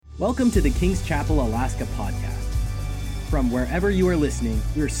Welcome to the Kings Chapel, Alaska podcast. From wherever you are listening,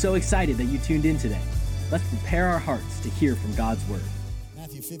 we are so excited that you tuned in today. Let's prepare our hearts to hear from God's word.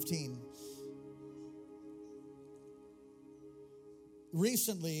 Matthew 15.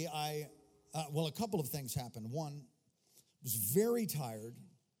 Recently, a couple of things happened. One, I was very tired.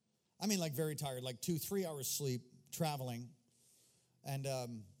 I mean, like very tired, like 2-3 hours sleep, traveling. And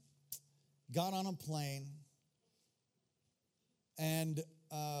got on a plane and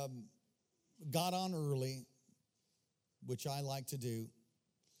got on early, which I like to do.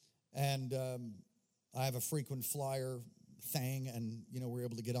 And I have a frequent flyer thing, and, we're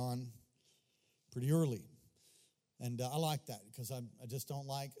able to get on pretty early. And I like that because I just don't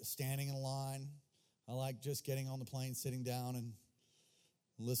like standing in a line. I like just getting on the plane, sitting down, and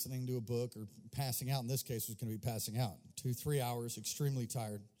listening to a book or passing out. In this case, it was going to be passing out. 2-3 hours, extremely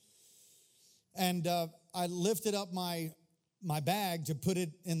tired. And I lifted up my bag to put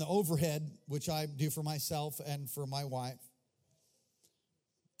it in the overhead, which I do for myself and for my wife.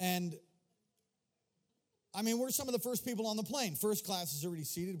 And, we're some of the first people on the plane. First class is already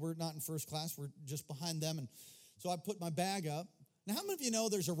seated. We're not in first class. We're just behind them. And so I put my bag up. Now, how many of you know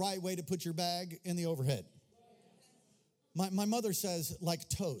there's a right way to put your bag in the overhead? My mother says, like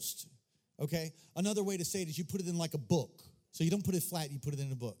toast, okay? Another way to say it is you put it in like a book. So you don't put it flat, you put it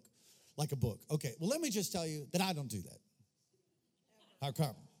in a book, like a book. Okay, well, let me just tell you that I don't do that. How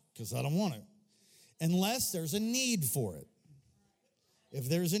come? Because I don't want to. Unless there's a need for it. If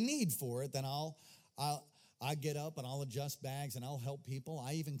there's a need for it, then I get up and I'll adjust bags and I'll help people.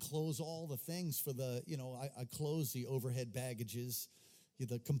 I even close all the things for the, I close the overhead baggages,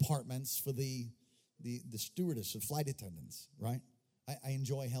 the compartments for the stewardess, the flight attendants, right? I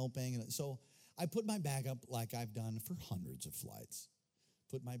enjoy helping. And so I put my bag up like I've done for hundreds of flights.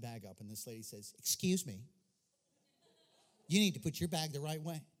 Put my bag up, and this lady says, "Excuse me, you need to put your bag the right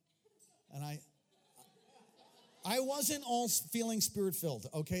way." And I wasn't all feeling spirit-filled,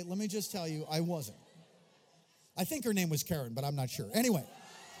 okay? Let me just tell you, I wasn't. I think her name was Karen, but I'm not sure. Anyway,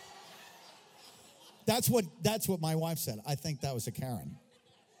 that's what my wife said. I think that was a Karen.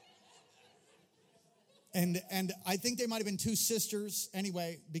 And I think they might have been two sisters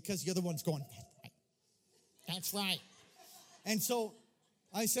anyway, because the other one's going, "That's right." And so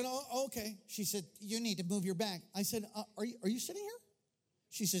I said, "Oh, okay." She said, "You need to move your bag." I said, are you sitting here?"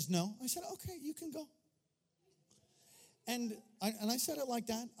 She says, "No." I said, "Okay, you can go." And I said it like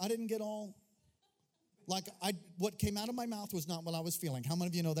that. I didn't get all, what came out of my mouth was not what I was feeling. How many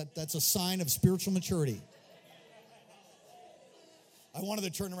of you know that that's a sign of spiritual maturity? I wanted to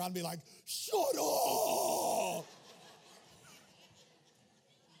turn around and be like, "Shut up!"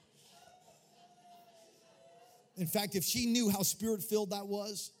 In fact, if she knew how spirit-filled that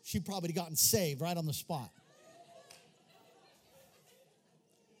was, she probably would have gotten saved right on the spot.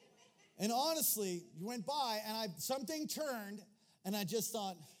 And honestly, you went by, and something turned, and I just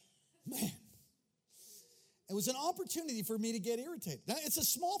thought, man, it was an opportunity for me to get irritated. Now, it's a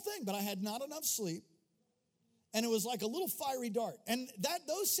small thing, but I had not enough sleep. And it was like a little fiery dart. And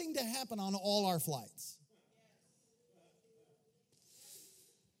those seem to happen on all our flights.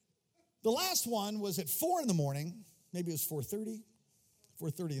 The last one was at 4 in the morning. Maybe it was 4:30.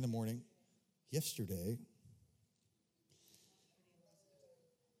 4:30 in the morning yesterday.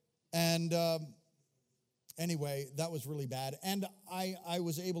 And anyway, that was really bad. And I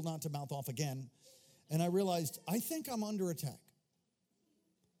was able not to mouth off again. And I realized, I think I'm under attack.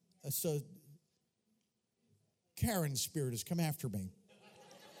 So Karen's spirit has come after me.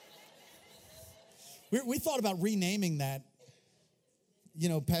 We thought about renaming that.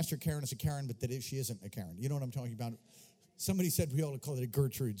 Pastor Karen is a Karen, but that she isn't a Karen. You know what I'm talking about? Somebody said we ought to call it a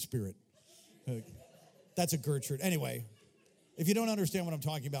Gertrude spirit. That's a Gertrude. Anyway, if you don't understand what I'm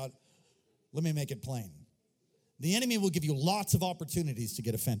talking about, let me make it plain. The enemy will give you lots of opportunities to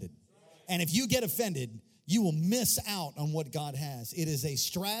get offended. And if you get offended, you will miss out on what God has. It is a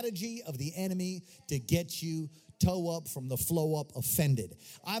strategy of the enemy to get you toe up from the flow up offended.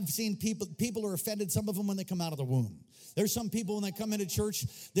 I've seen people are offended, some of them when they come out of the womb. There's some people when they come into church,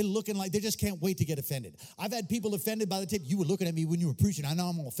 they're looking like they just can't wait to get offended. I've had people offended by the tip. "You were looking at me when you were preaching. I know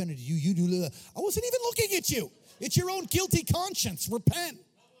I'm offended at you. You do. I wasn't even looking at you. It's your own guilty conscience. Repent."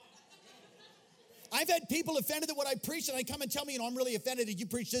 I've had people offended at what I preach, and they come and tell me, "I'm really offended that you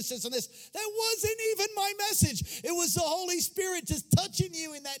preach this, and this." That wasn't even my message. It was the Holy Spirit just touching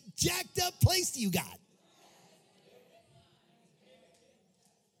you in that jacked up place you got.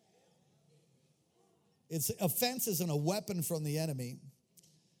 Offense isn't a weapon from the enemy.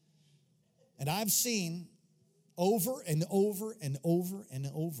 And I've seen over and over and over and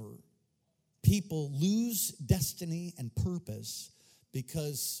over people lose destiny and purpose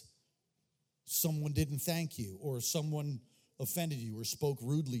because someone didn't thank you, or someone offended you, or spoke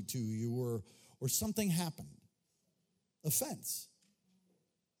rudely to you, or something happened. Offense.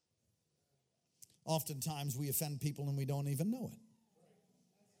 Oftentimes we offend people and we don't even know it.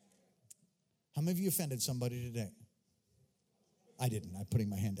 How many of you offended somebody today? I didn't. I'm putting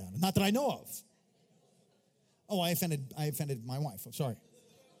my hand down. Not that I know of. Oh, I offended my wife. I'm sorry.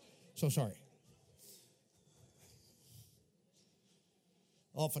 So sorry.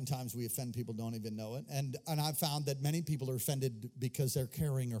 Oftentimes we offend people, don't even know it. And I've found that many people are offended because they're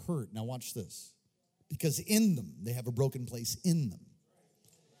carrying a hurt. Now watch this. Because in them, they have a broken place in them.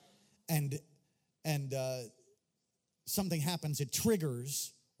 And something happens, it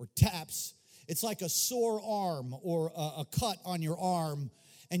triggers or taps. It's like a sore arm or a cut on your arm,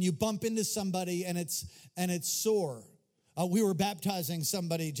 and you bump into somebody and it's sore. We were baptizing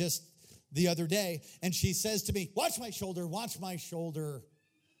somebody just the other day, and she says to me, watch my shoulder, watch my shoulder.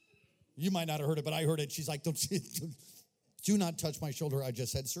 You might not have heard it, but I heard it. She's like, do not touch my shoulder. I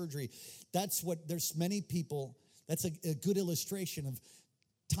just had surgery. That's what, there's many people, that's a good illustration of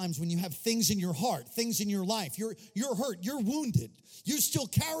times when you have things in your heart, things in your life. You're hurt, you're wounded. You're still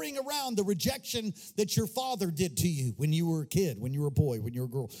carrying around the rejection that your father did to you when you were a kid, when you were a boy, when you were a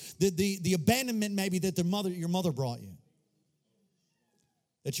girl. The abandonment maybe that your mother brought you.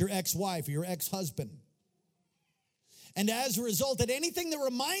 That your ex-wife or your ex-husband. And as a result, that anything that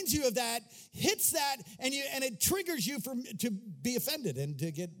reminds you of that hits that, and it triggers you to be offended and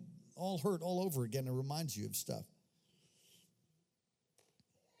to get all hurt all over again. It reminds you of stuff.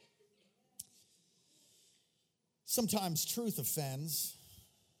 Sometimes truth offends.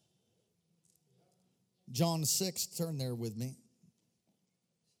 John 6, turn there with me.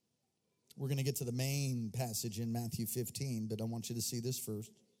 We're going to get to the main passage in Matthew 15, but I want you to see this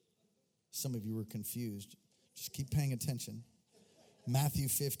first. Some of you were confused. Just keep paying attention. Matthew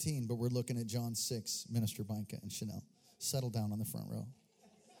 15, but we're looking at John 6. Minister Micah and Chanel, settle down on the front row.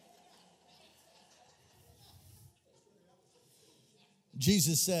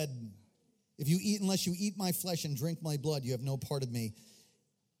 Jesus said, unless you eat my flesh and drink my blood, you have no part of me.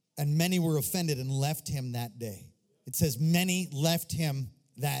 And many were offended and left him that day. It says many left him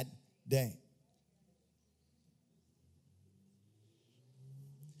that day.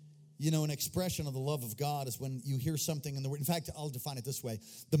 You know, an expression of the love of God is when you hear something in the word. In fact, I'll define it this way.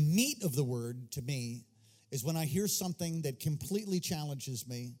 The meat of the word to me is when I hear something that completely challenges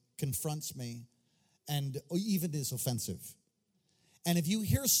me, confronts me, and even is offensive. And if you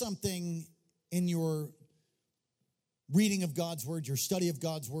hear something in your reading of God's word, your study of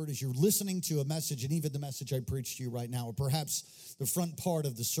God's word, as you're listening to a message, and even the message I preach to you right now, or perhaps the front part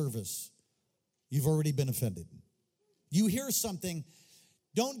of the service, you've already been offended. You hear something,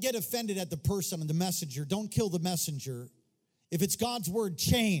 don't get offended at the person and the messenger. Don't kill the messenger. If it's God's word,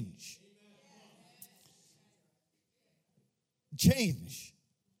 change. Change.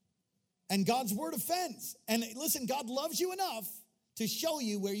 And God's word offends. And listen, God loves you enough to show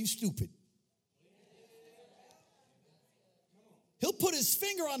you where you're stupid. He'll put his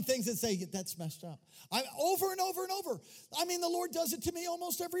finger on things and say, that's messed up. Over and over and over. I mean, the Lord does it to me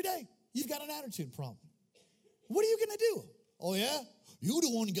almost every day. You've got an attitude problem. What are you going to do? Oh, yeah? You're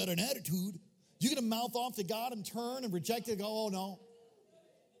the one who got an attitude. You're going to mouth off to God and turn and reject it and go, oh, no.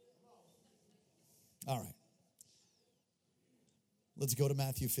 All right. Let's go to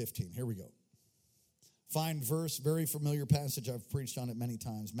Matthew 15. Here we go. Find verse, very familiar passage. I've preached on it many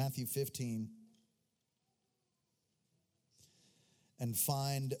times. Matthew 15. And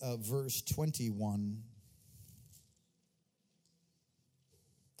find verse 21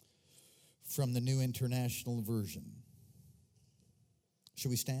 from the New International Version. Should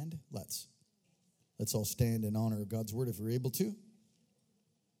we stand? Let's all stand in honor of God's word if we're able to.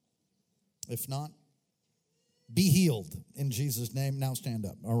 If not, be healed in Jesus' name. Now stand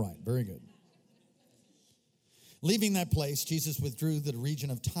up. All right, very good. Leaving that place, Jesus withdrew to the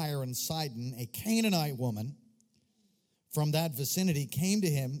region of Tyre and Sidon. A Canaanite woman from that vicinity came to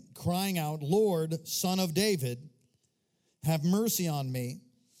him, crying out, Lord, Son of David, have mercy on me.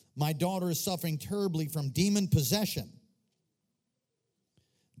 My daughter is suffering terribly from demon possession.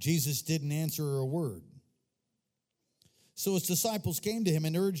 Jesus didn't answer her a word. So his disciples came to him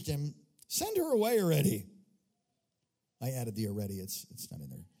and urged him, send her away already. I added the already, it's not in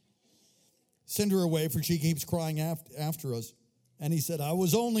there. Send her away, for she keeps crying after us. And he said, I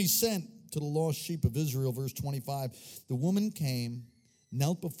was only sent to the lost sheep of Israel, verse 25. The woman came,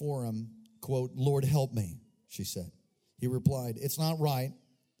 knelt before him, quote, Lord, help me, she said. He replied, it's not right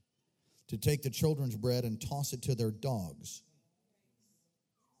to take the children's bread and toss it to their dogs.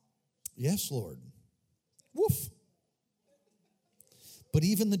 Yes, Lord. Woof. But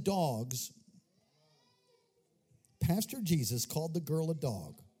even the dogs Pastor Jesus called the girl a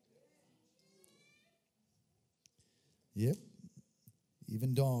dog. Yep.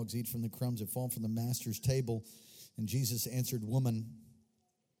 Even dogs eat from the crumbs that fall from the master's table. And Jesus answered, woman,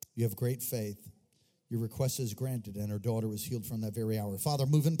 you have great faith. Your request is granted, and her daughter was healed from that very hour. Father,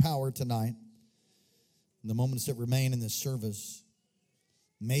 move in power tonight. In the moments that remain in this service,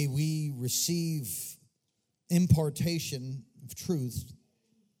 may we receive impartation of truth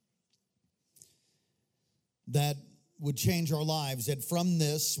that would change our lives, that from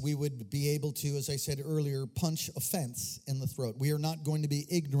this we would be able to, as I said earlier, punch offense in the throat. We are not going to be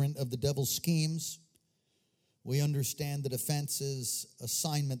ignorant of the devil's schemes. We understand that offense is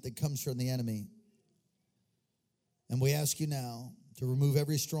assignment that comes from the enemy. And we ask you now to remove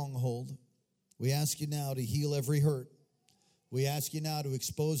every stronghold. We ask you now to heal every hurt. We ask you now to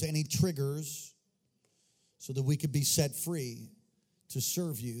expose any triggers so that we could be set free to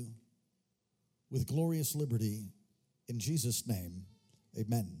serve you with glorious liberty. In Jesus' name,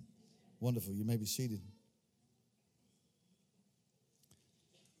 amen. Wonderful. You may be seated.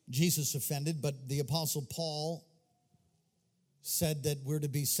 Jesus offended, but the Apostle Paul said that we're to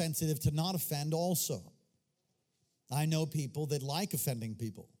be sensitive to not offend also. I know people that like offending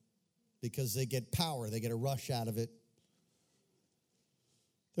people because they get power, they get a rush out of it.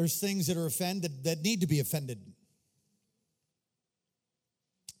 There's things that are offended that need to be offended.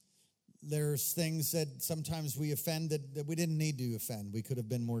 There's things that sometimes we offend that we didn't need to offend. We could have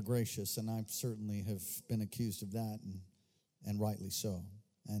been more gracious, and I certainly have been accused of that, and rightly so.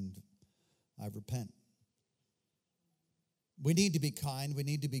 And I repent. We need to be kind, we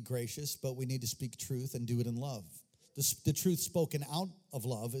need to be gracious, but we need to speak truth and do it in love. The truth spoken out of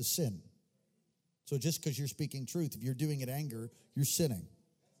love is sin. So just because you're speaking truth, if you're doing it in anger, you're sinning.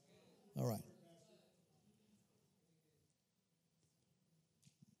 All right.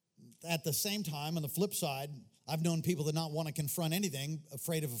 At the same time, on the flip side, I've known people that not want to confront anything,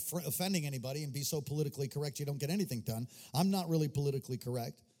 afraid of offending anybody, and be so politically correct you don't get anything done. I'm not really politically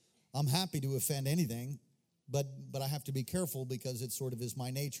correct. I'm happy to offend anything, but I have to be careful because it sort of is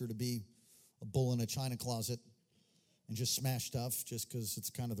my nature to be a bull in a china closet and just smash stuff just because it's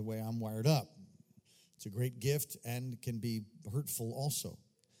kind of the way I'm wired up. It's a great gift and can be hurtful also.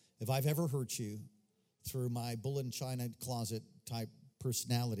 If I've ever hurt you through my bull in china closet type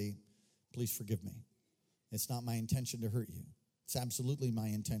personality, please forgive me. It's not my intention to hurt you. It's absolutely my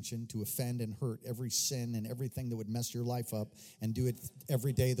intention to offend and hurt every sin and everything that would mess your life up, and do it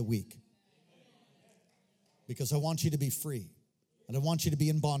every day of the week. Because I want you to be free. I don't want you to be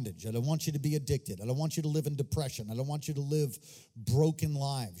in bondage. I don't want you to be addicted. I don't want you to live in depression. I don't want you to live broken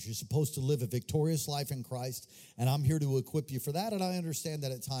lives. You're supposed to live a victorious life in Christ, and I'm here to equip you for that. And I understand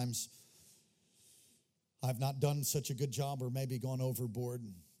that at times I've not done such a good job or maybe gone overboard,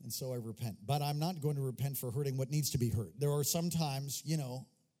 and so I repent. But I'm not going to repent for hurting what needs to be hurt. There are some times,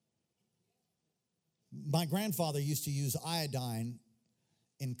 my grandfather used to use iodine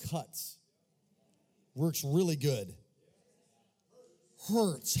in cuts. Works really good.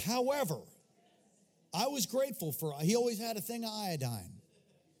 Hurts. However, I was grateful for, he always had a thing of iodine.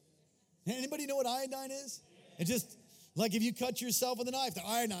 Anybody know what iodine is? It just, like if you cut yourself with a knife, the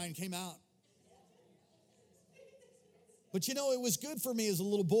iodine came out. But it was good for me as a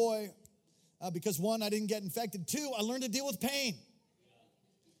little boy because one, I didn't get infected. Two, I learned to deal with pain.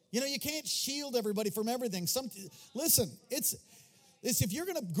 You can't shield everybody from everything. Listen, it's if you're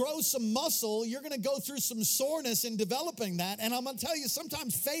going to grow some muscle, you're going to go through some soreness in developing that. And I'm going to tell you,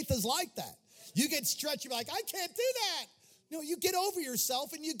 sometimes faith is like that. You get stretched, you're like, I can't do that. No, you get over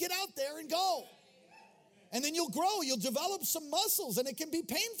yourself and you get out there and go. And then you'll grow, you'll develop some muscles, and it can be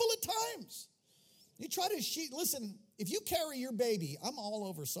painful at times. You try to listen, if you carry your baby, I'm all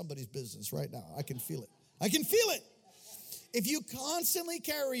over somebody's business right now. I can feel it. I can feel it. If you constantly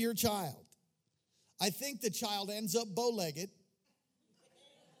carry your child, I think the child ends up bow-legged,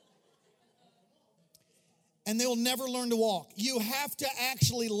 and they'll never learn to walk. You have to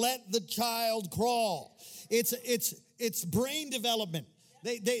actually let the child crawl. It's brain development.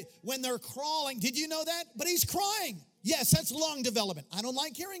 They when they're crawling, did you know that? But he's crying. Yes, that's lung development. I don't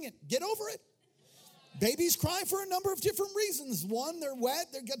like hearing it. Get over it. Babies cry for a number of different reasons. One, they're wet,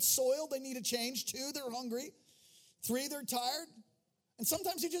 they get soiled, they need a change. Two, they're hungry. Three, they're tired. And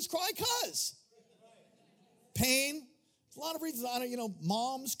sometimes they just cry because. Pain. A lot of reasons.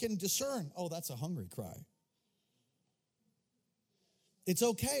 Moms can discern, oh, that's a hungry cry. It's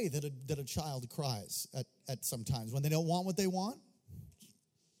okay that a child cries at some times when they don't want what they want.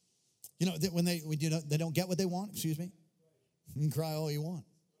 When they don't get what they want, excuse me. You can cry all you want.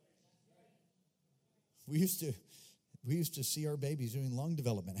 We used to see our babies doing lung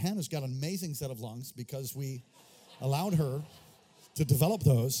development. Hannah's got an amazing set of lungs because we allowed her to develop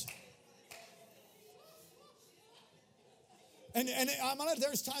those. And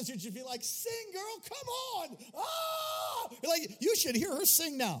there's times where you feel like, sing, girl, come on. Ah! You're like, you should hear her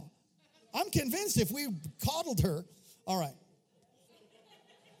sing now. I'm convinced if we coddled her. All right.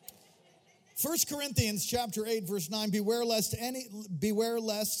 1 Corinthians chapter 8, verse 9, beware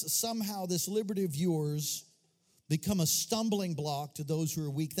lest somehow this liberty of yours become a stumbling block to those who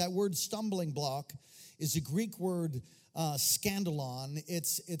are weak. That word stumbling block is a Greek word, scandalon.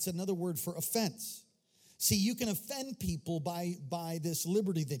 It's another word for offense. See, you can offend people by this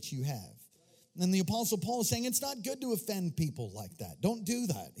liberty that you have. And the Apostle Paul is saying it's not good to offend people like that. Don't do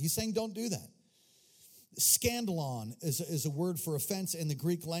that. He's saying don't do that. Scandalon is a word for offense in the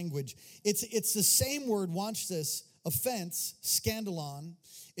Greek language. It's the same word, watch this, offense, scandalon,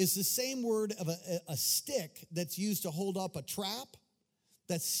 is the same word of a stick that's used to hold up a trap.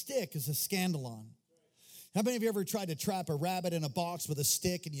 That stick is a scandalon. How many of you ever tried to trap a rabbit in a box with a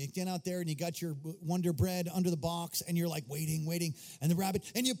stick, and you get out there and you got your Wonder Bread under the box and you're like waiting, and the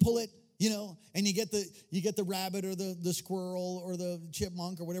rabbit, and you pull it, and you get the rabbit or the squirrel or the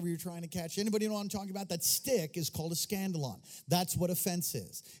chipmunk or whatever you're trying to catch. Anybody know what I'm talking about? That stick is called a scandalon. That's what offense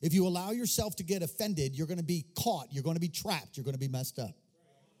is. If you allow yourself to get offended, you're going to be caught. You're going to be trapped. You're going to be messed up.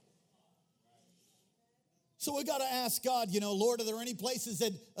 So we got to ask God, Lord, are there any places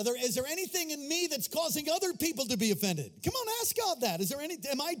is there anything in me that's causing other people to be offended? Come on, ask God that.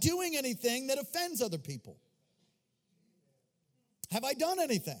 Am I doing anything that offends other people? Have I done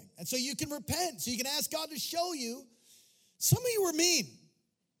anything? And so you can repent. So you can ask God to show you. Some of you are mean.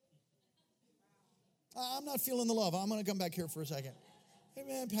 I'm not feeling the love. I'm going to come back here for a second. Hey,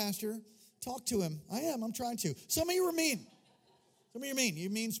 man, Pastor, talk to him. I'm trying to. Some of you are mean. Some of you are mean.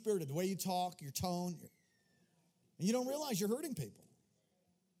 You're mean-spirited. The way you talk, your tone. And you don't realize you're hurting people.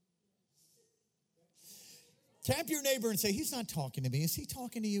 Tap your neighbor and say, he's not talking to me. Is he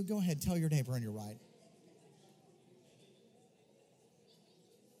talking to you? Go ahead, tell your neighbor on your right.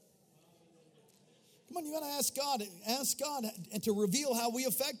 Come on, you got to ask God and to reveal how we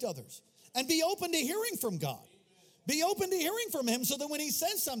affect others. And be open to hearing from God. Be open to hearing from him so that when he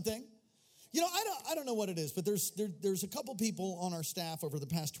says something, I don't know what it is, but there's a couple people on our staff over the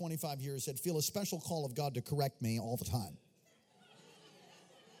past 25 years that feel a special call of God to correct me all the time.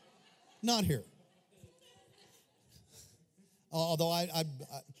 Not here. Although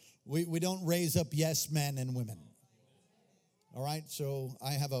we don't raise up yes men and women. All right, so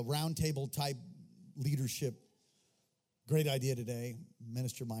I have a roundtable type leadership. Great idea today.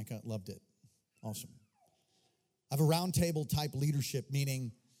 Minister Micah loved it. Awesome. I have a roundtable type leadership,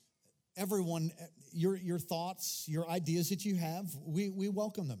 meaning everyone, your thoughts, your ideas that you have, we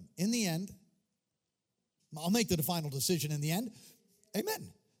welcome them. In the end, I'll make the final decision in the end.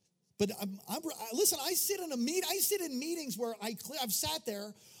 Amen. But listen, I sit in meetings where I've sat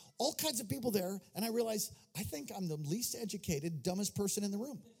there, all kinds of people there, and I realize I think I'm the least educated, dumbest person in the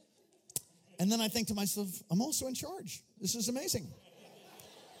room. And then I think to myself, I'm also in charge. This is amazing.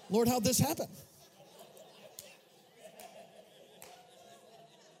 Lord, how'd this happen?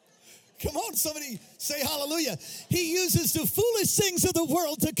 Come on, somebody say hallelujah. He uses the foolish things of the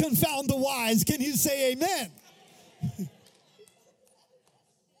world to confound the wise. Can you say amen?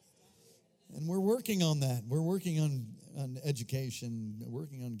 And we're working on that. We're working on education,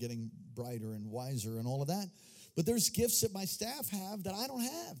 working on getting brighter and wiser and all of that. But there's gifts that my staff have that I don't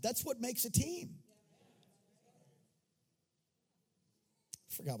have. That's what makes a team.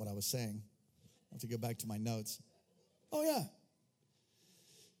 I forgot what I was saying. I have to go back to my notes. Oh, yeah.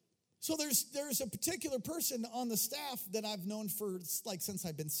 So there's a particular person on the staff that I've known for since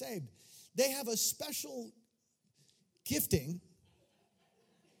I've been saved. They have a special gifting.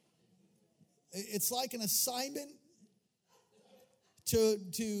 It's like an assignment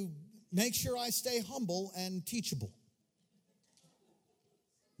to make sure I stay humble and teachable.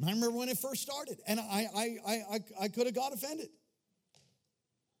 And I remember when it first started, and I could have got offended.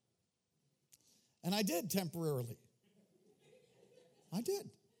 And I did temporarily. I did.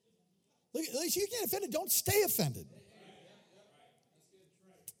 Look, you get offended. Don't stay offended.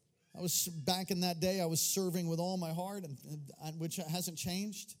 I was back in that day. I was serving with all my heart, and which hasn't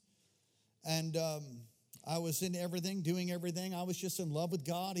changed. And I was in everything, doing everything. I was just in love with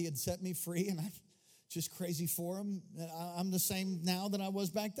God. He had set me free, and I'm just crazy for him. I'm the same now that I was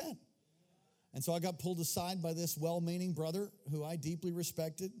back then. And so I got pulled aside by this well-meaning brother who I deeply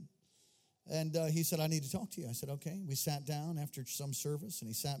respected. And he said, I need to talk to you. I said, okay. We sat down after some service, and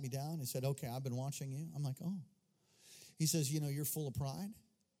he sat me down. He said, okay, I've been watching you. I'm like, oh. He says, you're full of pride,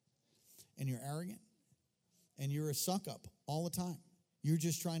 and you're arrogant, and you're a suck-up all the time. You're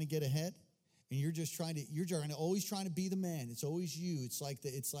just trying to get ahead, and you're always trying to be the man. It's always you. It's like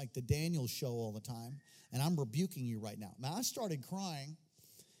the Daniel show all the time. And I'm rebuking you right now. Now, I started crying,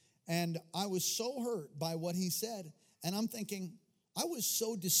 and I was so hurt by what he said. And I'm thinking, I was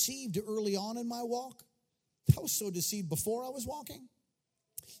so deceived early on in my walk. I was so deceived before I was walking.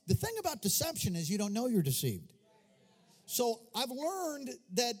 The thing about deception is you don't know you're deceived. So I've learned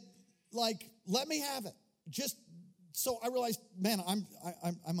that, like, let me have it. So I realized, man,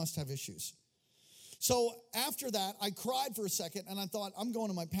 I must have issues. So after that, I cried for a second, and I thought, I'm going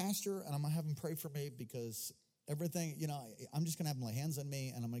to my pastor, and I'm going to have him pray for me because everything, I'm just going to have him lay hands on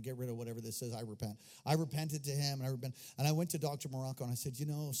me, and I'm going to get rid of whatever this is. I repent. I repented to him, and I went to Dr. Morocco, and I said,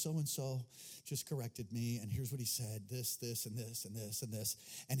 so-and-so just corrected me, and here's what he said, this, and this, and this, and this.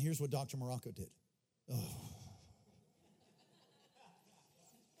 And here's what Dr. Morocco did. Oh.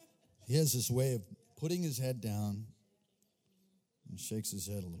 He has this way of putting his head down and shakes his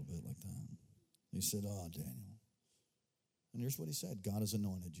head a little bit like that. He said, Daniel. And here's what he said. God has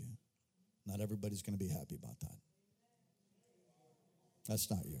anointed you. Not everybody's going to be happy about that.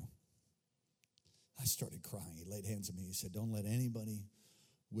 That's not you. I started crying. He laid hands on me. He said, don't let anybody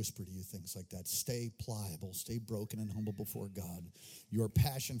whisper to you things like that. Stay pliable. Stay broken and humble before God. Your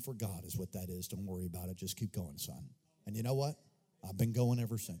passion for God is what that is. Don't worry about it. Just keep going, son. And you know what? I've been going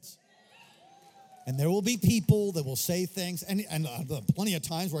ever since. And there will be people that will say things, and plenty of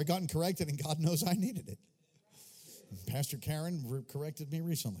times where I gotten corrected, and God knows I needed it. Pastor Karen corrected me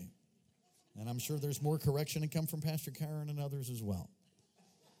recently. And I'm sure there's more correction to come from Pastor Karen and others as well.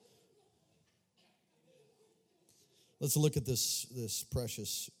 Let's look at this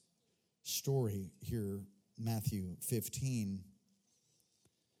precious story here, Matthew 15.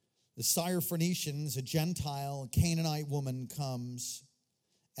 The Syrophoenicians, a Gentile, Canaanite woman, comes,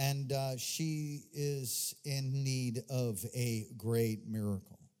 and she is in need of a great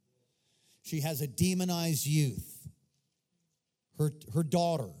miracle. She has a demonized youth. Her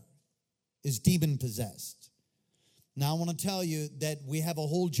daughter is demon-possessed. Now, I want to tell you that we have a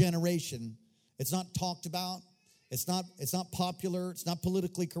whole generation. It's not talked about. It's not popular. It's not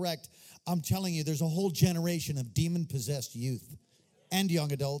politically correct. I'm telling you, there's a whole generation of demon-possessed youth and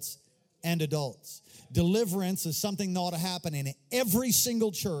young adults and adults. Deliverance is something that ought to happen in every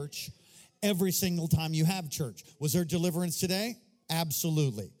single church, every single time you have church. Was there deliverance today?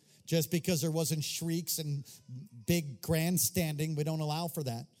 Absolutely. Just because there wasn't shrieks and big grandstanding, we don't allow for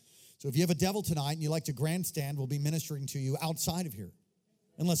that. So if you have a devil tonight and you like to grandstand, we'll be ministering to you outside of here.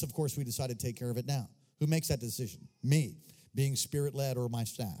 Unless, of course, we decide to take care of it now. Who makes that decision? Me, being spirit-led, or my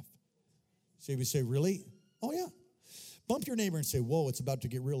staff. So we say, really? Oh, yeah. Bump your neighbor and say, whoa, it's about to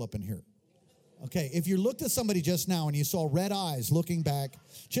get real up in here. Okay, if you looked at somebody just now and you saw red eyes looking back,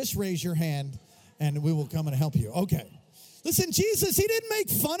 just raise your hand and we will come and help you. Okay. Listen, Jesus, he didn't make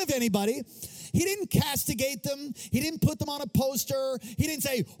fun of anybody. He didn't castigate them. He didn't put them on a poster. He didn't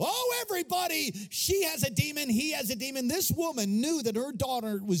say, oh, everybody, she has a demon, he has a demon. This woman knew that her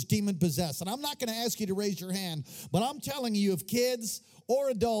daughter was demon-possessed. And I'm not going to ask you to raise your hand, but I'm telling you, if kids or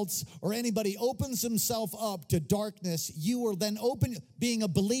adults or anybody opens himself up to darkness, you will then open, being a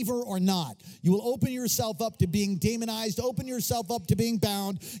believer or not, you will open yourself up to being demonized, open yourself up to being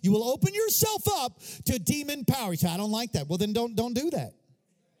bound. You will open yourself up to demon power. You say, I don't like that. Well, then don't do that.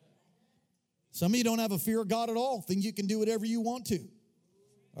 Some of you don't have a fear of God at all. Think you can do whatever you want to.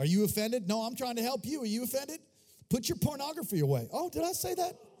 Are you offended? No, I'm trying to help you. Are you offended? Put your pornography away. Oh, did I say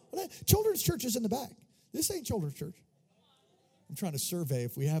that? Children's church is in the back. This ain't children's church. I'm trying to survey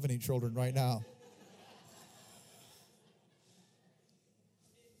if we have any children right now.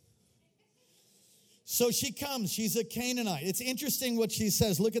 So she comes. She's a Canaanite. It's interesting what she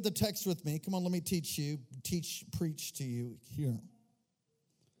says. Look at the text with me. Come on, let me preach to you here.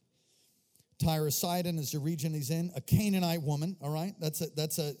 Tyre Sidon is the region he's in. A Canaanite woman, all right?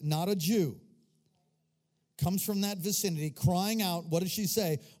 That's not a Jew. Comes from that vicinity, crying out. What does she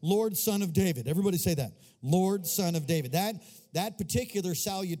say? Lord, Son of David. Everybody say that. Lord, Son of David. That particular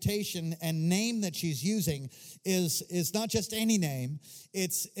salutation and name that she's using is not just any name.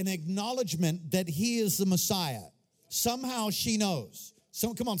 It's an acknowledgement that he is the Messiah. Somehow she knows.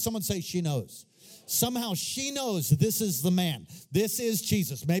 So come on, someone say she knows. Somehow she knows this is the man. This is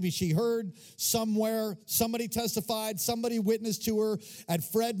Jesus. Maybe she heard somewhere, somebody testified, somebody witnessed to her at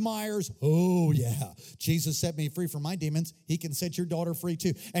Fred Meyer's. Oh, yeah, Jesus set me free from my demons. He can set your daughter free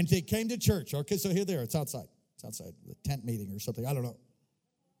too. And they came to church. Okay, so here they are. It's outside. It's outside, the tent meeting or something. I don't know.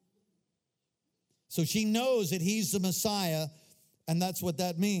 So she knows that he's the Messiah, and that's what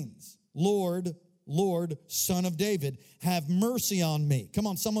that means. Lord, Lord, Son of David, have mercy on me. Come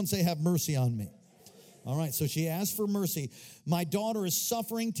on, someone say, have mercy on me. All right, so she asked for mercy. My daughter is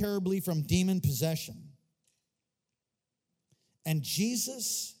suffering terribly from demon possession. And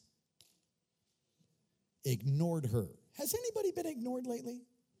Jesus ignored her. Has anybody been ignored lately?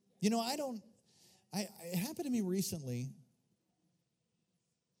 You know, it happened to me recently.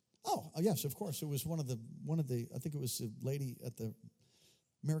 Oh, yes, of course. It was one of the, I think it was a lady at the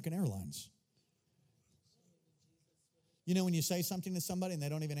American Airlines. You know, when you say something to somebody and they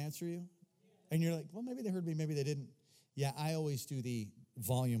don't even answer you? And you're like, well, maybe they heard me, maybe they didn't. Yeah, I always do the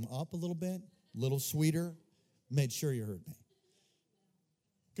volume up a little bit, a little sweeter, made sure you heard me.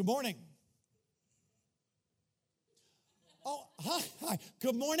 Good morning. Oh, hi,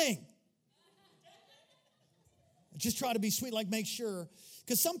 good morning. Just try to be sweet, like make sure.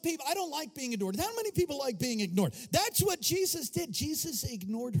 Because some people, I don't like being ignored. How many people like being ignored? That's what Jesus did. Jesus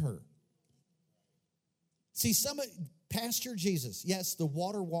ignored her. See, Pastor Jesus, yes, the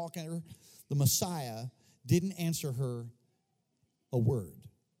water walker, the Messiah, didn't answer her a word.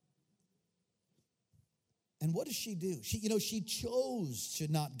 And what does she do? She chose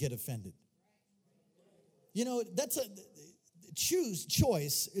to not get offended. You know, that's a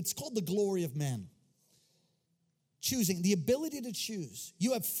choice. It's called the glory of man. Choosing, the ability to choose.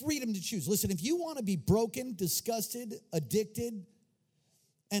 You have freedom to choose. Listen, if you want to be broken, disgusted, addicted,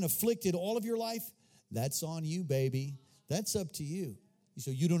 and afflicted all of your life, that's on you, baby. That's up to you.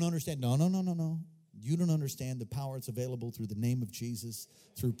 So you don't understand. No. You don't understand the power that's available through the name of Jesus,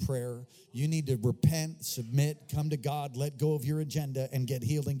 through prayer. You need to repent, submit, come to God, let go of your agenda, and get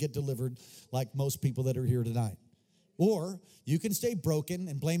healed and get delivered like most people that are here tonight. Or you can stay broken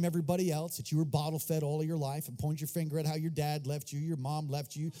and blame everybody else that you were bottle fed all of your life and point your finger at how your dad left you, your mom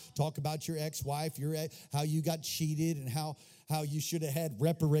left you, talk about your ex-wife, how you got cheated and how you should have had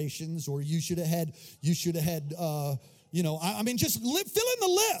reparations, or you should have had just fill in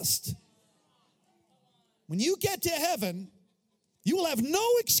the list. When you get to heaven, you will have no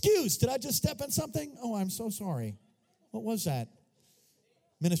excuse. Did I just step in something? Oh, I'm so sorry. What was that?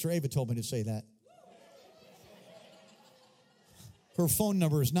 Minister Ava told me to say that. Her phone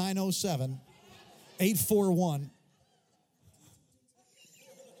number is 907-841.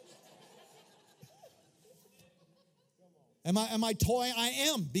 Am I toying? I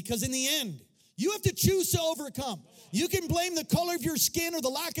am, because in the end, you have to choose to overcome. You can blame the color of your skin or the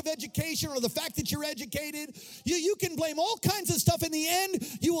lack of education or the fact that you're educated. You can blame all kinds of stuff. In the end,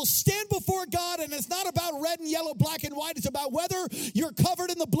 you will stand before God, and it's not about red and yellow, black and white. It's about whether you're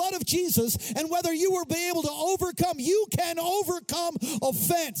covered in the blood of Jesus and whether you will be able to overcome. You can overcome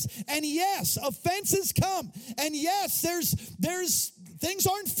offense. And yes, offenses come. And yes, there's things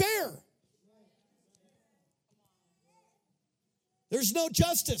aren't fair. There's no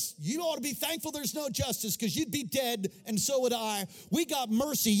justice. You ought to be thankful there's no justice, because you'd be dead and so would I. We got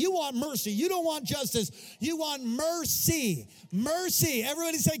mercy. You want mercy. You don't want justice. You want mercy. Mercy.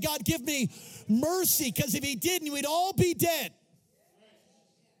 Everybody say, God, give me mercy, because if he didn't, we'd all be dead.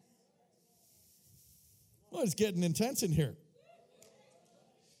 Well, it's getting intense in here.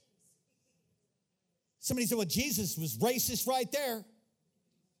 Somebody said, well, Jesus was racist right there.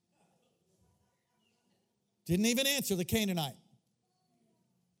 Didn't even answer the Canaanite.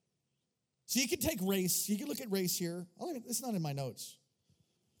 So you can take race. You can look at race here. It's not in my notes.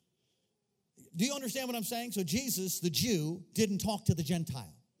 Do you understand what I'm saying? So Jesus, the Jew, didn't talk to the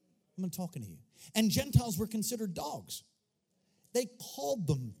Gentile. I'm talking to you. And Gentiles were considered dogs. They called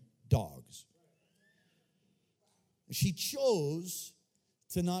them dogs. She chose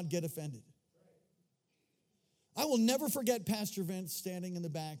to not get offended. I will never forget Pastor Vince standing in the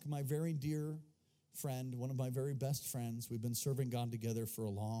back, my very dear friend, one of my very best friends. We've been serving God together for a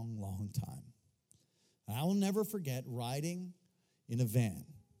long, long time. And I will never forget riding in a van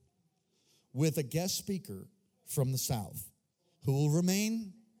with a guest speaker from the South who will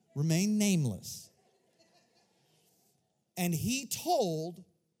remain nameless. And he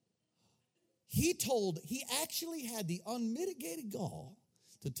actually had the unmitigated gall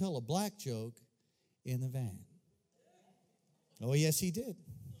to tell a black joke in the van. Oh, yes, he did.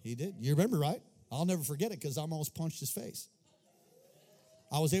 He did. You remember, right? I'll never forget it, because I almost punched his face.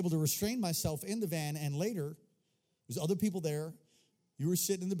 I was able to restrain myself in the van, and later, there's other people there. You were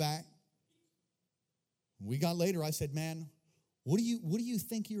sitting in the back. We got later. I said, man, what do you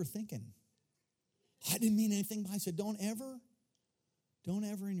think you're thinking? I didn't mean anything, but I said, don't ever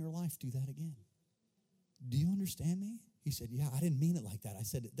in your life do that again. Do you understand me? He said, yeah, I didn't mean it like that. I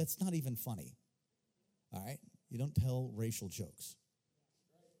said, that's not even funny. All right? You don't tell racial jokes.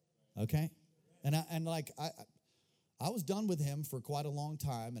 Okay? And I was done with him for quite a long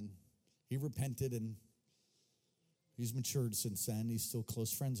time, and he repented, and He's matured since then. He's still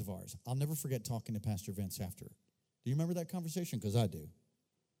close friends of ours. I'll never forget talking to Pastor Vince after. Do you remember that conversation? Because I do.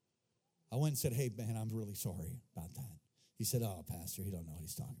 I went and said, hey, man, I'm really sorry about that. He said, oh, Pastor, he don't know what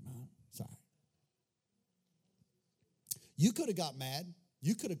he's talking about. Sorry. You could have got mad.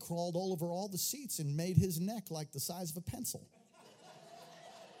 You could have crawled all over all the seats and made his neck like the size of a pencil.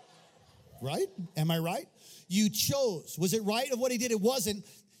 Right? Am I right? You chose. Was it right of what he did? It wasn't.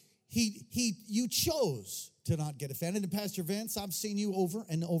 You chose to not get offended. And Pastor Vince, I've seen you over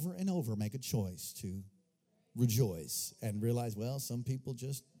and over and over make a choice to rejoice and realize, well, some people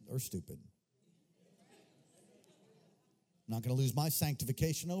just are stupid. I'm not going to lose my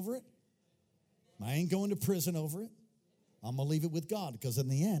sanctification over it. I ain't going to prison over it. I'm going to leave it with God, because in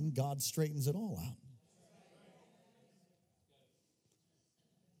the end, God straightens it all out.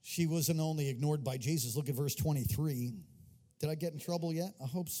 She wasn't only ignored by Jesus. Look at verse 23. Did I get in trouble yet? I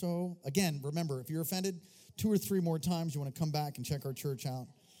hope so. Again, remember, if you're offended 2 or 3 more times, you want to come back and check our church out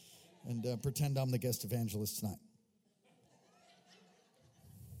and pretend I'm the guest evangelist tonight.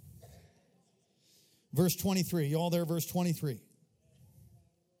 Verse 23. You all there? Verse 23.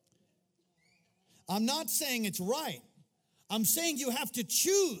 I'm not saying it's right. I'm saying you have to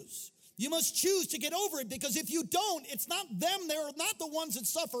choose. You must choose to get over it, because if you don't, it's not them. They're not the ones that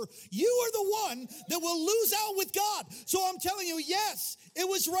suffer. You are the one that will lose out with God. So I'm telling you, yes, it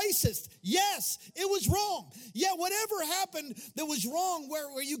was racist. Yes, it was wrong. Yeah, whatever happened that was wrong,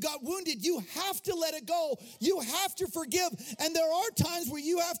 where you got wounded, you have to let it go. You have to forgive. And there are times where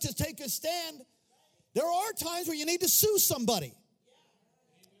you have to take a stand. There are times where you need to sue somebody.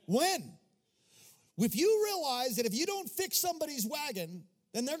 When? If you realize that if you don't fix somebody's wagon,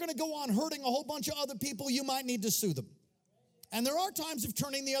 then they're going to go on hurting a whole bunch of other people, you might need to sue them. And there are times of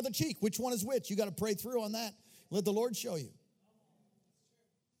turning the other cheek. Which one is which? You got to pray through on that. Let the Lord show you.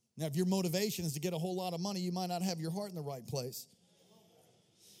 Now, if your motivation is to get a whole lot of money, you might not have your heart in the right place.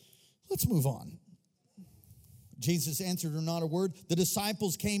 Let's move on. Jesus answered her not a word. The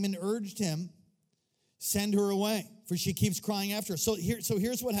disciples came and urged him, send her away, for she keeps crying after her. So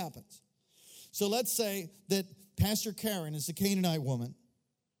here's what happens. So let's say that Pastor Karen is a Canaanite woman.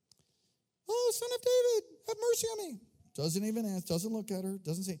 Oh, Son of David, have mercy on me. Doesn't even ask, doesn't look at her,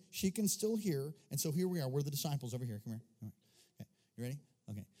 doesn't say. She can still hear. And so here we are. We're the disciples over here. Come here. Okay. You ready?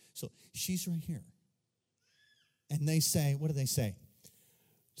 Okay. So she's right here. And they say, what do they say?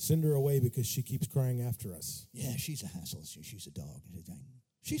 Send her away because she keeps crying after us. Yeah, she's a hassle. She's a dog.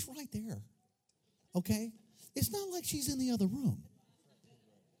 She's right there. Okay? It's not like she's in the other room.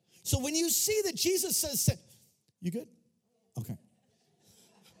 So when you see that Jesus says, you good? Okay.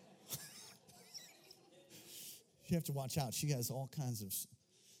 You have to watch out. She has all kinds of,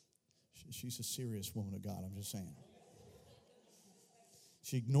 she's a serious woman of God, I'm just saying.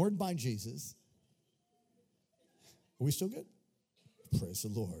 She's ignored by Jesus. Are we still good? Praise the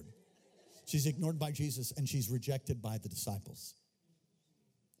Lord. She's ignored by Jesus, and she's rejected by the disciples.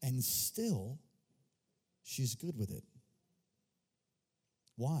 And still, she's good with it.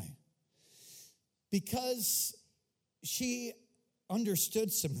 Why? Because she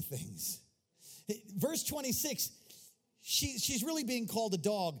understood some things. Verse 26, she's really being called a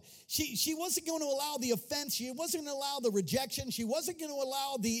dog. She wasn't going to allow the offense. She wasn't going to allow the rejection. She wasn't going to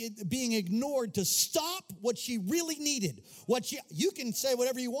allow the being ignored to stop what she really needed. You can say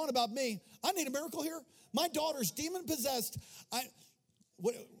whatever you want about me. I need a miracle here. My daughter's demon-possessed.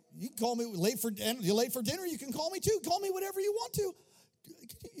 You can call me late for dinner. You're late for dinner. You can call me too. Call me whatever you want to.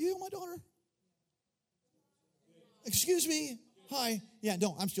 You heal my daughter? Excuse me. Hi. Yeah,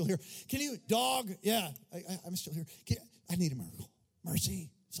 no, I'm still here. Can you, dog? Yeah, I'm still here. I need a miracle. Mercy,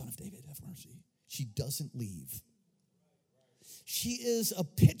 Son of David, have mercy. She doesn't leave. She is a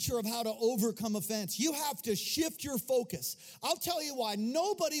picture of how to overcome offense. You have to shift your focus. I'll tell you why.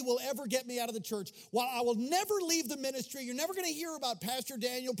 Nobody will ever get me out of the church. While I will never leave the ministry, you're never going to hear about Pastor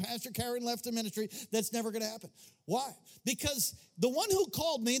Daniel, Pastor Karen left the ministry. That's never going to happen. Why? Because the one who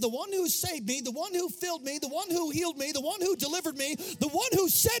called me, the one who saved me, the one who filled me, the one who healed me, the one who delivered me, the one who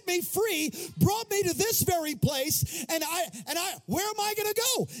set me free, brought me to this very place. And where am I going to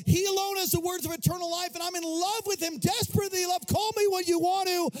go? He alone has the words of eternal life, and I'm in love with him, desperately in love. Call me what you want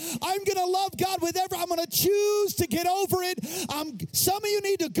to. I'm going to love God with I'm going to choose to get over it. Some of you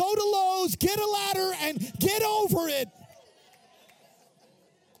need to go to Lowe's, get a ladder, and get over it.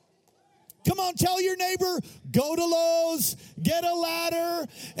 Come on, tell your neighbor, go to Lowe's, get a ladder,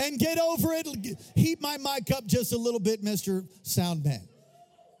 and get over it. Heat my mic up just a little bit, Mr. Soundman.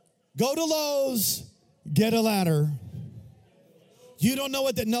 Go to Lowe's, get a ladder. You don't know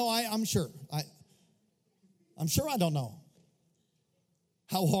what that, no, I'm sure. I'm sure I don't know.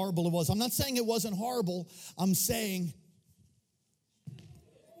 how horrible it was. I'm not saying it wasn't horrible. I'm saying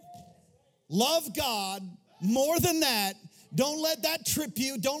love God more than that. Don't let that trip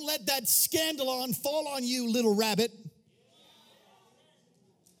you. Don't let that scandalon fall on you, little rabbit.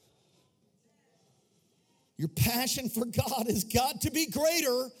 Your passion for God has got to be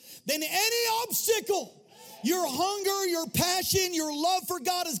greater than any obstacle. Your hunger, your passion, your love for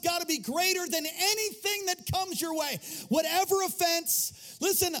God has got to be greater than anything that comes your way. Whatever offense.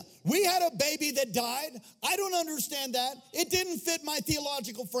 Listen, we had a baby that died. I don't understand that. It didn't fit my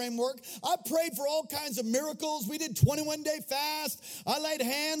theological framework. I prayed for all kinds of miracles. We did 21-day fast. I laid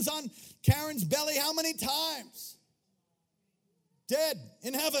hands on Karen's belly how many times? Dead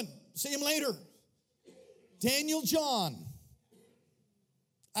in heaven. See him later. Daniel John.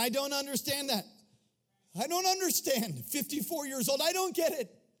 I don't understand that. I don't understand. 54 years old. I don't get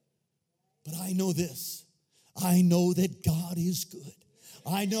it. But I know this. I know that God is good.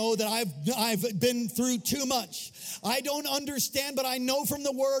 I know that I've been through too much. I don't understand, but I know from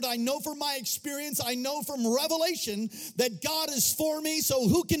the word, I know from my experience, I know from revelation that God is for me, so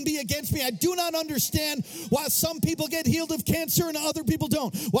who can be against me? I do not understand why some people get healed of cancer and other people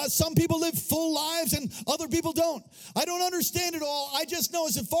don't. Why some people live full lives and other people don't. I don't understand it all. I just know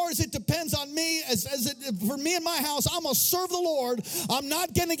as far as it depends on me, for me and my house, I'm going to serve the Lord. I'm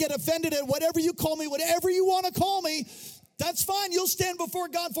not going to get offended at whatever you call me, whatever you want to call me. That's fine. You'll stand before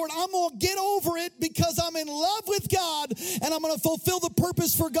God for it. I'm going to get over it because I'm in love with God and I'm going to fulfill the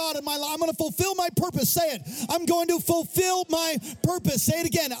purpose for God in my life. I'm going to fulfill my purpose. Say it. I'm going to fulfill my purpose. Say it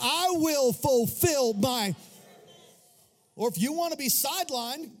again. I will fulfill my. Or if you want to be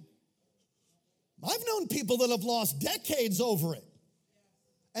sidelined, I've known people that have lost decades over it.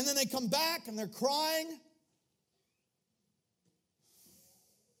 And then they come back and they're crying.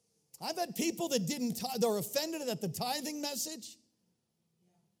 I've had people that they're offended at the tithing message.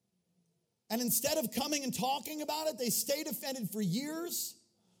 And instead of coming and talking about it, they stayed offended for years,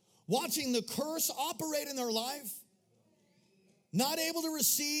 watching the curse operate in their life. Not able to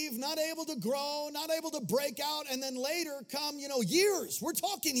receive, not able to grow, not able to break out, and then later come, years. We're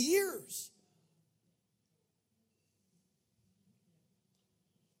talking years.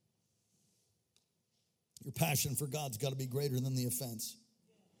 Your passion for God's got to be greater than the offense.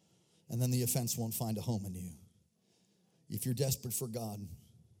 And then the offense won't find a home in you. If you're desperate for God,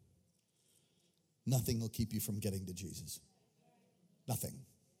 nothing will keep you from getting to Jesus. Nothing.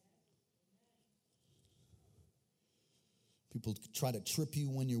 People try to trip you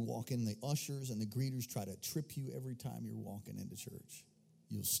when you're walking. The ushers and the greeters try to trip you every time you're walking into church.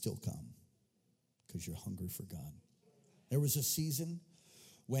 You'll still come because you're hungry for God. There was a season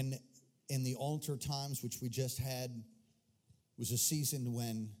when in the altar times, which we just had, was a season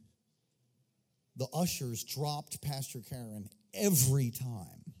when the ushers dropped Pastor Karen every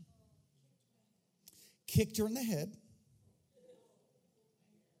time. Kicked her in the head.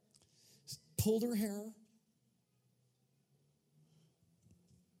 Pulled her hair.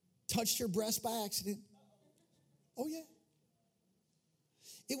 Touched her breast by accident. Oh, yeah.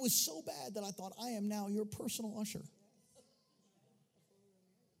 It was so bad that I thought, I am now your personal usher.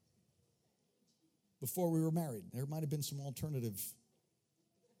 Before we were married, there might have been some alternative.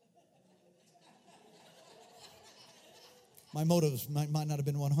 My motives might not have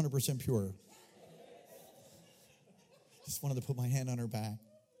been 100% pure. Just wanted to put my hand on her back.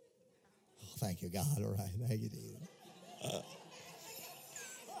 Oh, thank you, God. All right. Thank you, dude.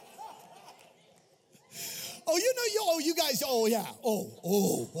 You guys, yeah.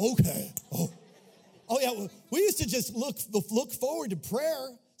 Okay. Oh, yeah. We used to just look forward to prayer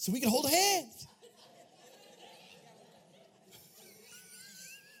so we could hold hands.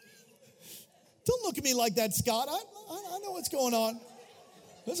 Don't look at me like that, Scott. I know what's going on.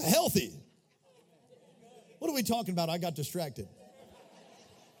 That's healthy. What are we talking about? I got distracted.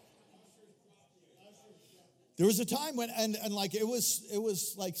 There was a time when, and like it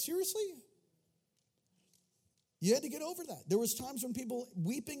was like, seriously? You had to get over that. There was times when people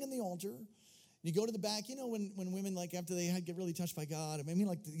weeping in the altar. You go to the back, when women, like, after they get really touched by God, I mean,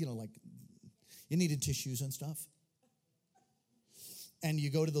 like you needed tissues and stuff. And you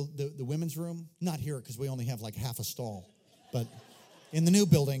go to the women's room, not here because we only have like half a stall, but in the new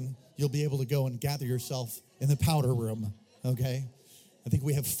building, you'll be able to go and gather yourself in the powder room, okay? I think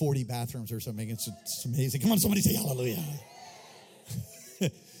we have 40 bathrooms or something. It's amazing. Come on, somebody say hallelujah.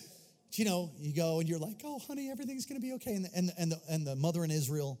 You go and you're like, oh, honey, everything's going to be okay. And the mother in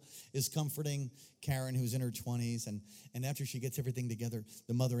Israel is comforting Karen, who's in her 20s. And after she gets everything together,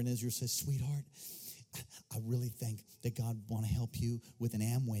 the mother in Israel says, sweetheart, I really think that God want to help you with an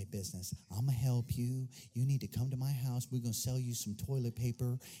Amway business. I'm going to help you. You need to come to my house. We're going to sell you some toilet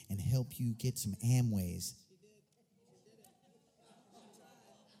paper and help you get some Amways.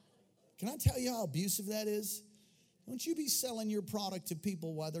 Can I tell you how abusive that is? Don't you be selling your product to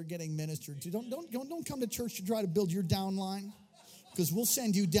people while they're getting ministered to. Don't come to church to try to build your downline, because we'll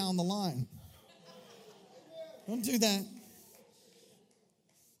send you down the line. Don't do that.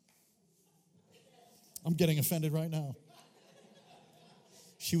 I'm getting offended right now.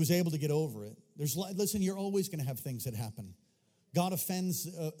 She was able to get over it. Listen, you're always going to have things that happen. God offends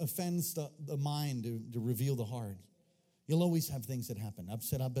the mind to reveal the heart. You'll always have things that happen. I've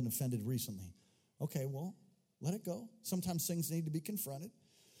said I've been offended recently. Okay, well, let it go. Sometimes things need to be confronted.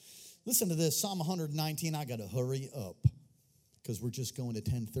 Listen to this, Psalm 119. I got to hurry up because we're just going to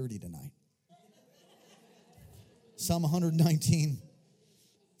 10:30 tonight. Psalm 119,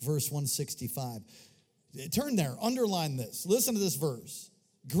 verse 165. Turn there, underline this. Listen to this verse.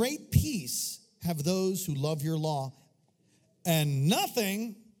 Great peace have those who love your law, and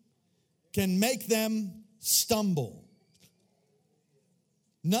nothing can make them stumble.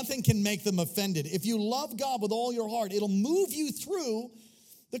 Nothing can make them offended. If you love God with all your heart, it'll move you through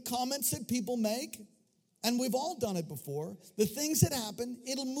the comments that people make, and we've all done it before. The things that happen,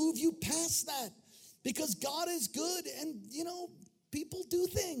 it'll move you past that because God is good, and, people do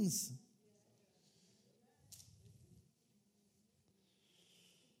things.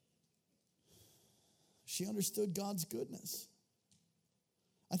 She understood God's goodness.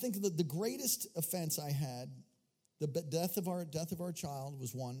 I think that the greatest offense I had, the death of our child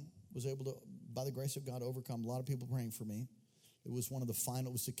was able to, by the grace of God, overcome. A lot of people praying for me. It was one of the final,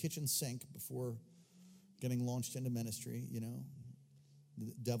 it was the kitchen sink before getting launched into ministry,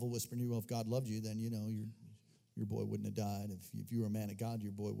 The devil whispered to you, well, if God loved you, then, your boy wouldn't have died. If you were a man of God,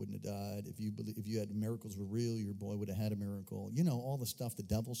 your boy wouldn't have died. If you had miracles were real, your boy would have had a miracle. All the stuff the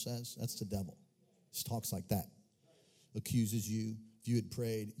devil says, that's the devil. He talks like that. Accuses you. If you had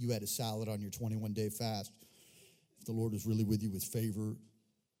prayed, you had a salad on your 21-day fast. If the Lord was really with you with favor.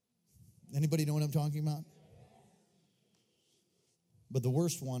 Anybody know what I'm talking about? But the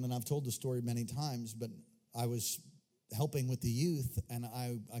worst one, and I've told the story many times, but I was helping with the youth, and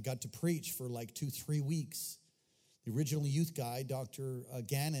I got to preach for like 2-3 weeks. The original youth guy, Dr.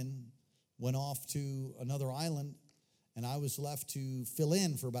 Gannon, went off to another island, and I was left to fill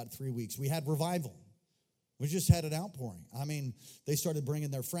in for about 3 weeks. We had revival. We just had an outpouring. I mean, they started bringing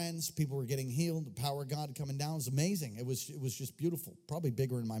their friends. People were getting healed. The power of God coming down. It was amazing. It was just beautiful. Probably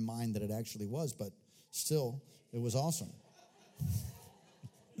bigger in my mind than it actually was, but still, it was awesome.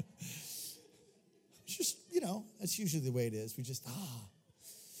 It's just, that's usually the way it is. We just,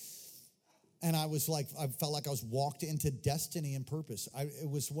 And I felt like I was walked into destiny and purpose. It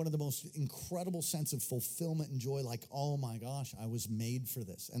was one of the most incredible sense of fulfillment and joy. Like, oh my gosh, I was made for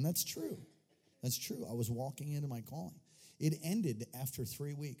this. And that's true. That's true. I was walking into my calling. It ended after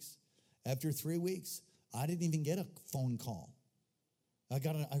 3 weeks. After 3 weeks, I didn't even get a phone call. I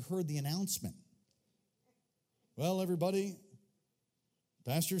heard the announcement. Well, everybody,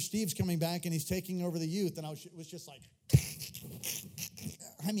 Pastor Steve's coming back and he's taking over the youth. And it was just like,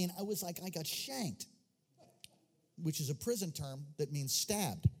 I was like, I got shanked, which is a prison term that means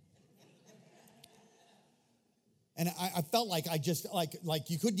stabbed. And I felt like I just, like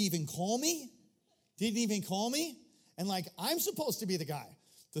you couldn't even call me. Didn't even call me. And I'm supposed to be the guy.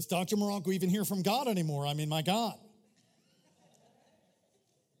 Does Dr. Moronco even hear from God anymore? My God.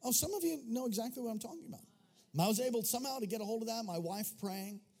 Oh, some of you know exactly what I'm talking about. I was able somehow to get a hold of that. My wife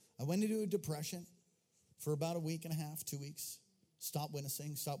praying. I went into a depression for about a week and a half, 2 weeks. Stopped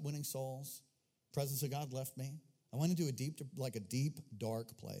witnessing, stopped winning souls. Presence of God left me. I went into a deep,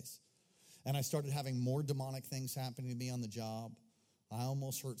 dark place. And I started having more demonic things happening to me on the job. I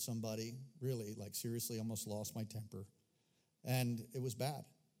almost hurt somebody, really, seriously, almost lost my temper. And it was bad.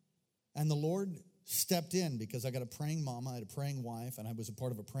 And the Lord stepped in because I got a praying mama, I had a praying wife, and I was a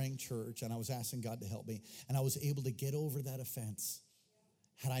part of a praying church, and I was asking God to help me. And I was able to get over that offense.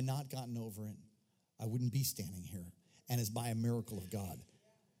 Had I not gotten over it, I wouldn't be standing here. And it's by a miracle of God.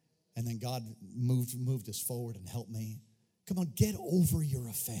 And then God moved us forward and helped me. Come on, get over your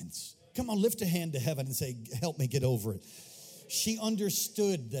offense. Come on, lift a hand to heaven and say, help me get over it. She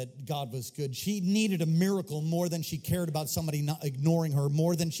understood that God was good. She needed a miracle more than she cared about somebody not ignoring her,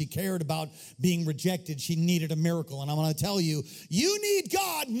 more than she cared about being rejected. She needed a miracle. And I'm going to tell you, you need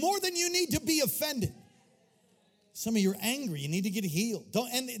God more than you need to be offended. Some of you are angry. You need to get healed.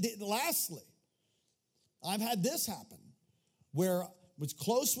 Lastly, I've had this happen where I was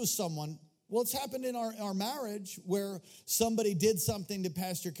close with someone. Well, it's happened in our marriage where somebody did something to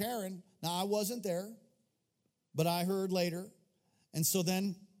Pastor Karen Now, I wasn't there, but I heard later. And so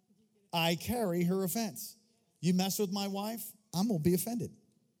then I carry her offense. You mess with my wife, I'm going to be offended.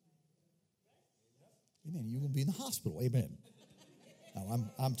 Amen. You're going to be in the hospital. Amen. No,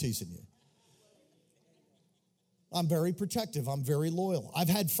 I'm teasing you. I'm very protective. I'm very loyal. I've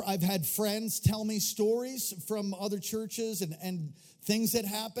had friends tell me stories from other churches and things that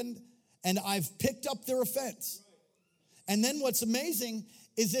happened, and I've picked up their offense. And then what's amazing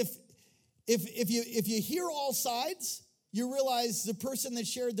is if you hear all sides, you realize the person that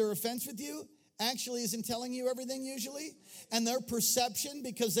shared their offense with you actually isn't telling you everything usually. And their perception,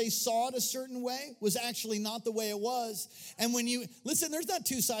 because they saw it a certain way, was actually not the way it was. And when you, listen, there's not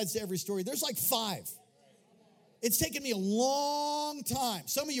two sides to every story. There's like 5. It's taken me a long time.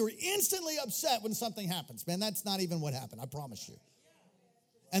 Some of you are instantly upset when something happens. Man, that's not even what happened, I promise you.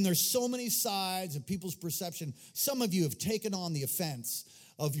 And there's so many sides of people's perception. Some of you have taken on the offense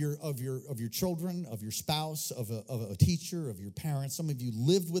of your children, of your spouse, of a teacher, of your parents. Some of you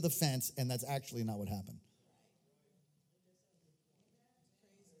lived with offense, and that's actually not what happened.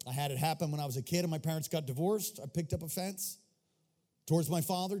 I had it happen when I was a kid and my parents got divorced. I picked up offense towards my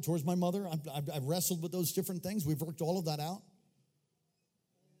father, towards my mother. I've wrestled with those different things. We've worked all of that out.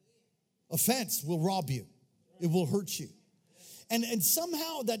 Offense will rob you. It will hurt you. And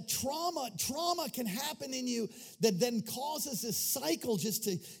somehow that trauma can happen in you that then causes this cycle just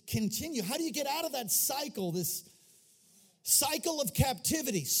to continue. How do you get out of that cycle, this cycle of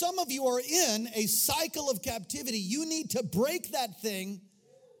captivity? Some of you are in a cycle of captivity. You need to break that thing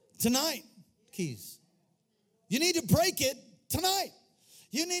tonight, Keys. You need to break it tonight.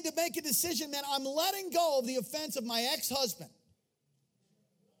 You need to make a decision, man. I'm letting go of the offense of my ex-husband.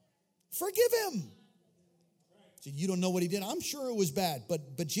 Forgive him. So you don't know what he did. I'm sure it was bad,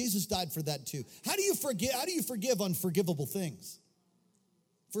 but Jesus died for that too. How do you forgive unforgivable things?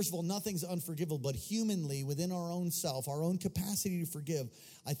 First of all, nothing's unforgivable, but humanly, within our own self, our own capacity to forgive,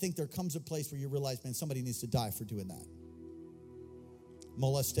 I think there comes a place where you realize, man, somebody needs to die for doing that.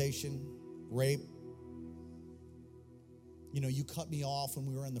 Molestation, rape. You know, you cut me off when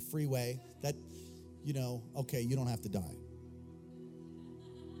we were on the freeway. That, okay, you don't have to die.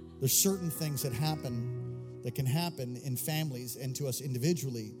 There's certain things that can happen in families and to us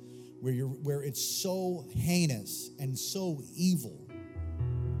individually where it's so heinous and so evil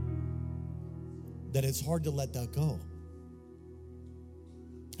that it's hard to let that go.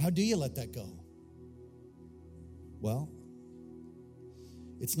 How do you let that go? Well,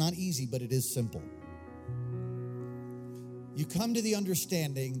 it's not easy, but it is simple. You come to the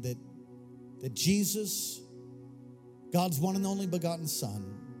understanding that Jesus, God's one and only begotten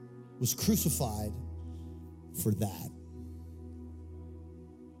Son, was crucified for that.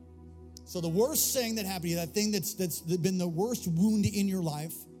 So the worst thing that happened to you, that thing that's been the worst wound in your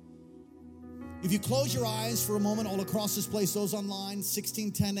life, if you close your eyes for a moment all across this place, those online,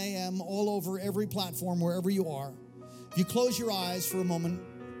 1610 a.m., all over every platform, wherever you are, if you close your eyes for a moment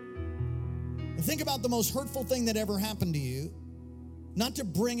and think about the most hurtful thing that ever happened to you, not to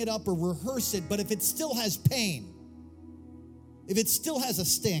bring it up or rehearse it, but if it still has pain, if it still has a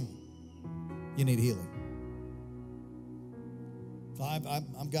sting, you need healing.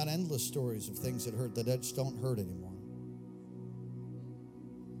 I've got endless stories of things that hurt that just don't hurt anymore.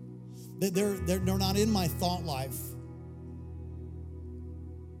 They're not in my thought life.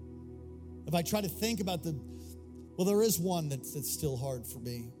 If I try to think about there is one that's still hard for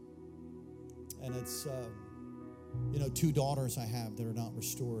me. And it's, 2 daughters I have that are not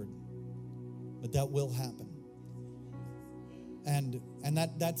restored. But that will happen. And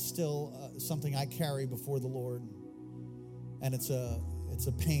that's still something I carry before the Lord. And it's a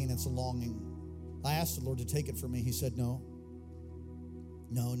pain, it's a longing. I asked the Lord to take it from me. He said, no,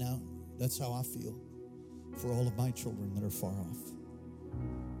 that's how I feel for all of my children that are far off.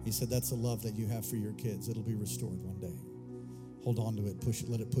 He said, that's the love that you have for your kids. It'll be restored one day. Hold on to it, push it,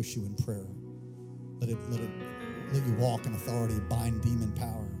 let it push you in prayer. Let you walk in authority, bind demon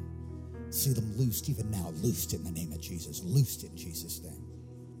power. See them loosed even now, loosed in the name of Jesus, loosed in Jesus' name.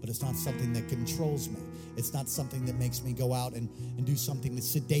 But it's not something that controls me. It's not something that makes me go out and do something to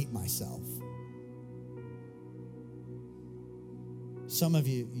sedate myself. Some of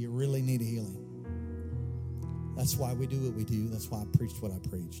you really need healing. That's why we do what we do. That's why I preached what I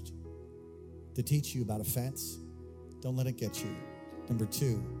preached. To teach you about offense. Don't let it get you. Number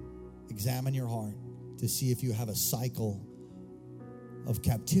 2, examine your heart to see if you have a cycle of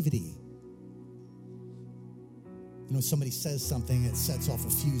captivity. Somebody says something, it sets off a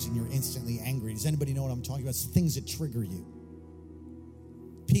fuse and you're instantly angry. Does anybody know what I'm talking about? It's things that trigger you.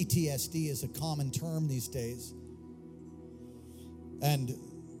 PTSD is a common term these days. And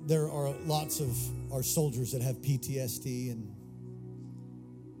there are lots of our soldiers that have PTSD, and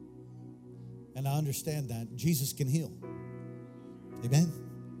I understand that. Jesus can heal. Amen?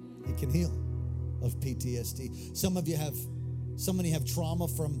 He can heal of PTSD. Some of you have trauma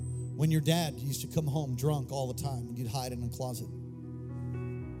from when your dad used to come home drunk all the time and you'd hide in a closet.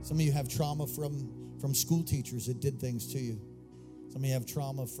 Some of you have trauma from school teachers that did things to you. Some of you have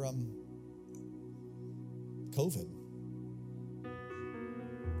trauma from COVID.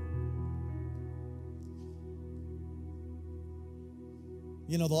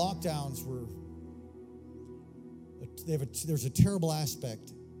 You know, the lockdowns there's a terrible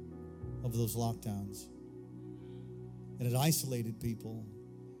aspect of those lockdowns. And it isolated people.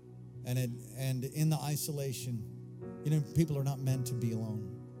 And in the isolation, you know, people are not meant to be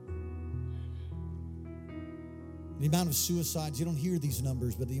alone. The amount of suicides, you don't hear these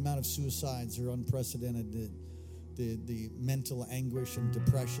numbers, but the amount of suicides are unprecedented. The mental anguish and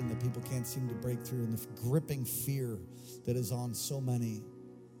depression that people can't seem to break through, and the gripping fear that is on so many.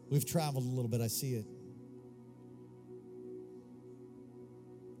 We've traveled a little bit, I see it.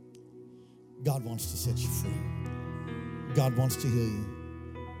 God wants to set you free. God wants to heal you.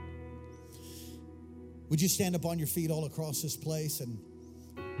 Would you stand up on your feet all across this place? And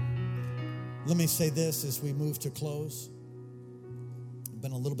let me say this as we move to close. It's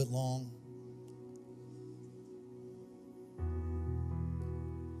been a little bit long.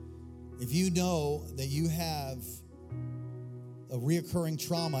 If you know that you have a reoccurring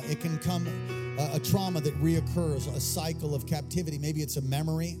trauma, it can come a trauma that reoccurs, a cycle of captivity. Maybe it's a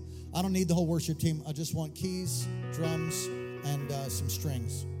memory. I don't need the whole worship team. I just want keys, drums, and some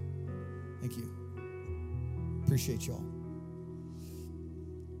strings. Thank you. Appreciate y'all.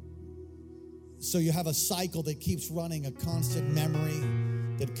 So you have a cycle that keeps running, a constant memory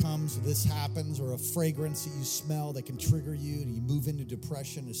that comes, this happens, or a fragrance that you smell that can trigger you, and you move into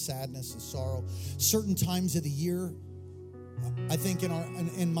depression, and sadness, and sorrow. Certain times of the year, I think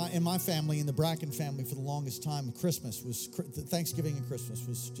in my family, in the Bracken family, for the longest time, Thanksgiving and Christmas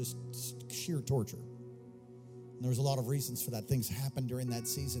was just sheer torture. And there was a lot of reasons for that. Things happened during that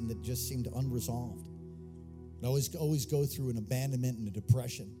season that just seemed unresolved. I always go through an abandonment and a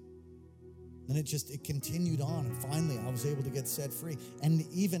depression. And it continued on, and finally I was able to get set free. And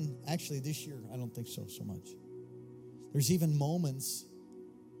even, actually this year, I don't think so much. There's even moments,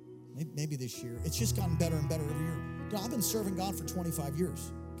 maybe this year, it's just gotten better and better every year. I've been serving God for 25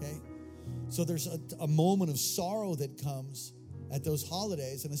 years, okay? So there's a moment of sorrow that comes at those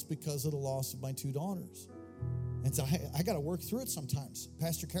holidays, and it's because of the loss of my two daughters. And so I got to work through it sometimes.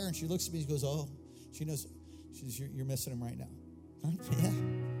 Pastor Karen, she looks at me and goes, oh, she knows, she says, you're missing him right now. Yeah.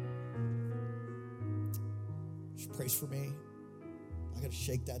 She prays for me. I got to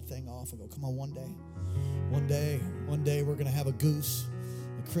shake that thing off. I go, come on, one day we're going to have a goose,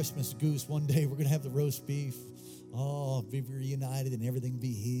 a Christmas goose. One day we're going to have the roast beef. Oh, be reunited and everything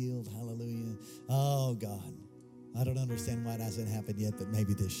be healed. Hallelujah. Oh, God. I don't understand why it hasn't happened yet, but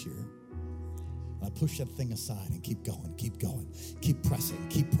maybe this year. I push that thing aside and keep going, keep pressing,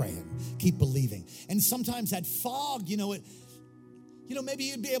 keep praying, keep believing. And sometimes that fog, maybe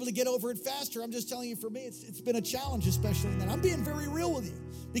you'd be able to get over it faster. I'm just telling you, for me, it's been a challenge, especially in that. I'm being very real with you,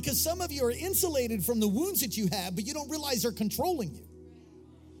 because some of you are insulated from the wounds that you have, but you don't realize they're controlling you.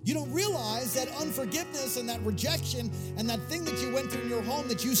 You don't realize that unforgiveness and that rejection and that thing that you went through in your home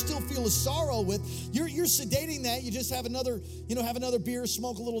that you still feel a sorrow with, you're sedating that. You just have another beer,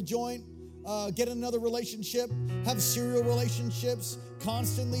 smoke a little joint, get in another relationship, have serial relationships,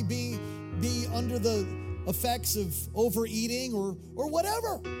 constantly be under the effects of overeating or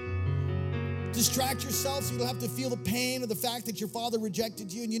whatever. Distract yourself so you don't have to feel the pain of the fact that your father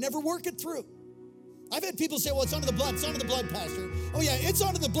rejected you, and you never work it through. I've had people say, well, it's under the blood. It's under the blood, Pastor. Oh, yeah, it's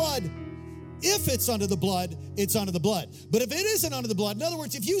under the blood. If it's under the blood, it's under the blood. But if it isn't under the blood, in other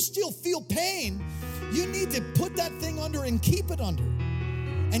words, if you still feel pain, you need to put that thing under and keep it under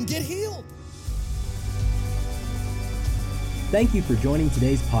and get healed. Thank you for joining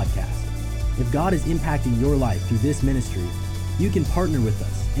today's podcast. If God is impacting your life through this ministry, you can partner with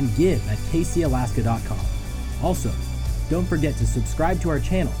us and give at kcalaska.com. Also, don't forget to subscribe to our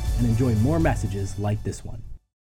channel and enjoy more messages like this one.